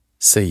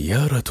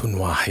سيارة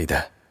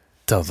واحدة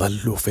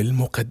تظل في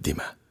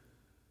المقدمة.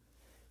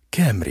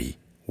 كامري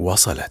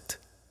وصلت.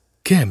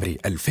 كامري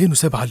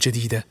 2007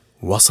 الجديدة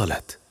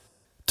وصلت.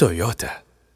 تويوتا.